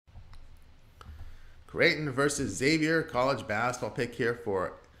Creighton versus Xavier, college basketball pick here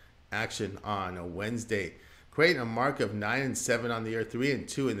for action on a Wednesday. Creighton, a mark of 9-7 on the year,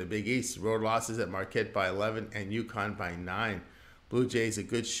 3-2 in the Big East. Road losses at Marquette by 11 and UConn by 9. Blue Jays, a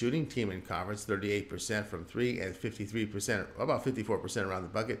good shooting team in conference, 38% from 3 and 53%, about 54% around the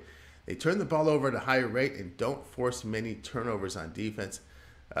bucket. They turn the ball over at a higher rate and don't force many turnovers on defense.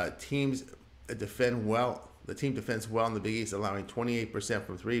 Teams defend well. The team defends well in the Big East, allowing 28%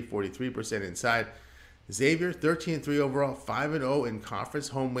 from 3, 43% inside. Xavier, 13-3 overall, 5-0 in conference.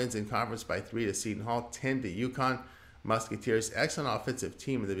 Home wins in conference by 3 to Seton Hall, 10 to UConn. Musketeers, excellent offensive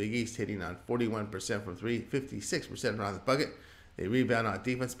team in the Big East, hitting on 41% from 3, 56% around the bucket. They rebound on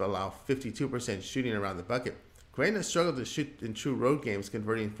defense, but allow 52% shooting around the bucket. Creighton has struggled to shoot in true road games,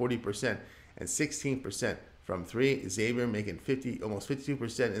 converting 40% and 16% from 3. Xavier making almost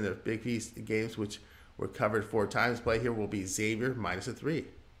 52% in their Big East games, which were covered 4 times. Play here will be Xavier -3.